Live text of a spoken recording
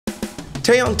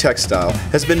Taeyoung Textile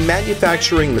has been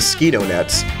manufacturing mosquito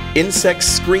nets, insect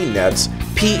screen nets,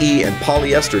 PE and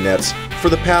polyester nets for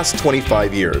the past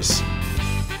 25 years.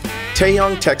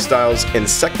 Taeyoung Textile's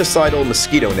Insecticidal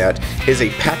Mosquito Net is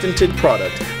a patented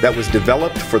product that was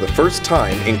developed for the first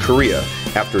time in Korea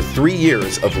after 3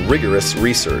 years of rigorous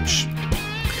research.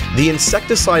 The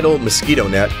Insecticidal Mosquito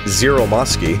Net Zero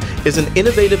Mosky is an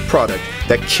innovative product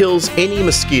that kills any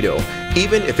mosquito,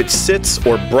 even if it sits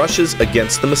or brushes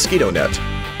against the mosquito net.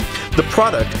 The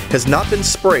product has not been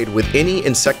sprayed with any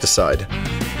insecticide.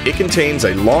 It contains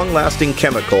a long-lasting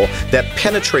chemical that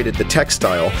penetrated the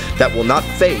textile that will not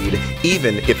fade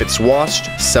even if it's washed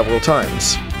several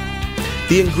times.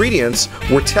 The ingredients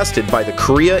were tested by the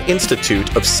Korea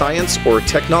Institute of Science or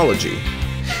Technology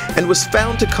and was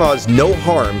found to cause no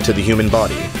harm to the human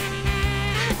body.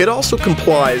 It also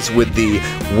complies with the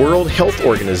World Health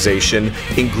Organization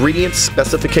ingredient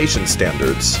specification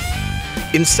standards.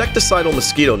 Insecticidal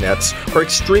mosquito nets are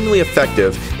extremely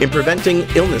effective in preventing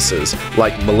illnesses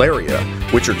like malaria,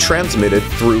 which are transmitted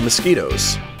through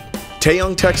mosquitoes.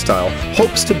 Taeyoung Textile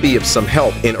hopes to be of some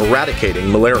help in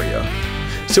eradicating malaria,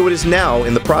 so it is now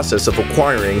in the process of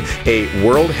acquiring a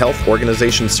World Health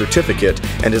Organization certificate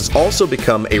and has also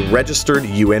become a registered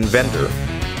UN vendor.